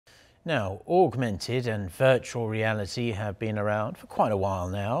Now, augmented and virtual reality have been around for quite a while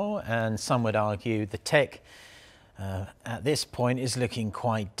now, and some would argue the tech at this point is looking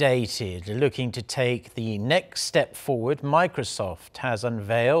quite dated. Looking to take the next step forward, Microsoft has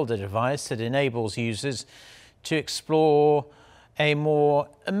unveiled a device that enables users to explore a more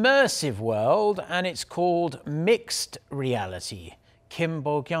immersive world, and it's called mixed reality.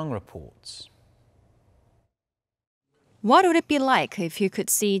 Bo-kyoung reports. What would it be like if you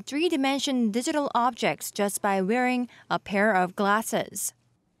could see three-dimensional digital objects just by wearing a pair of glasses?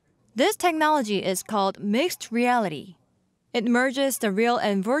 This technology is called mixed reality. It merges the real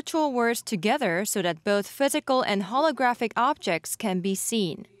and virtual worlds together so that both physical and holographic objects can be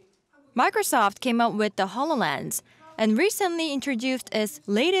seen. Microsoft came up with the HoloLens and recently introduced its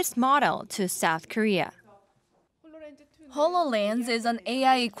latest model to South Korea. HoloLens is an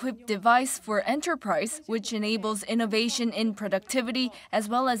AI-equipped device for enterprise which enables innovation in productivity as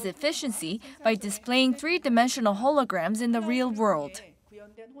well as efficiency by displaying three-dimensional holograms in the real world.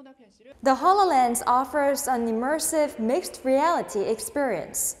 The HoloLens offers an immersive mixed reality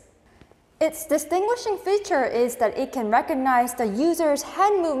experience. Its distinguishing feature is that it can recognize the user's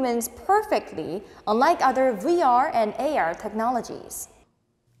hand movements perfectly, unlike other VR and AR technologies.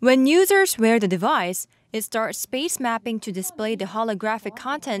 When users wear the device, it starts space mapping to display the holographic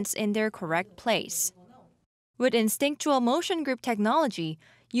contents in their correct place. With instinctual motion group technology,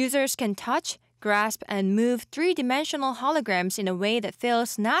 users can touch, grasp, and move three-dimensional holograms in a way that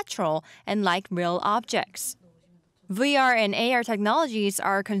feels natural and like real objects. VR and AR technologies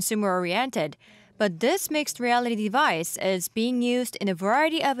are consumer-oriented, but this mixed reality device is being used in a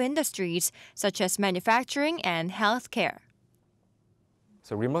variety of industries such as manufacturing and healthcare.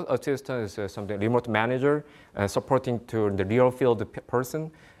 So remote assistant is something remote manager supporting to the real field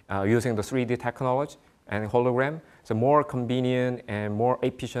person using the 3D technology and hologram. So more convenient and more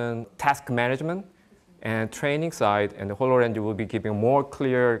efficient task management and training side, and the HoloLens will be giving more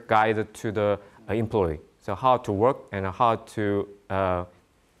clear guide to the employee. So how to work and how to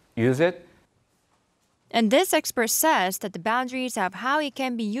use it. And this expert says that the boundaries of how it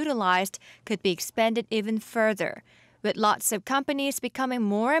can be utilized could be expanded even further, with lots of companies becoming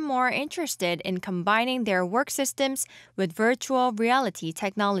more and more interested in combining their work systems with virtual reality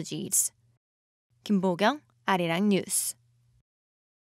technologies. Bo-kyoung, Arirang News.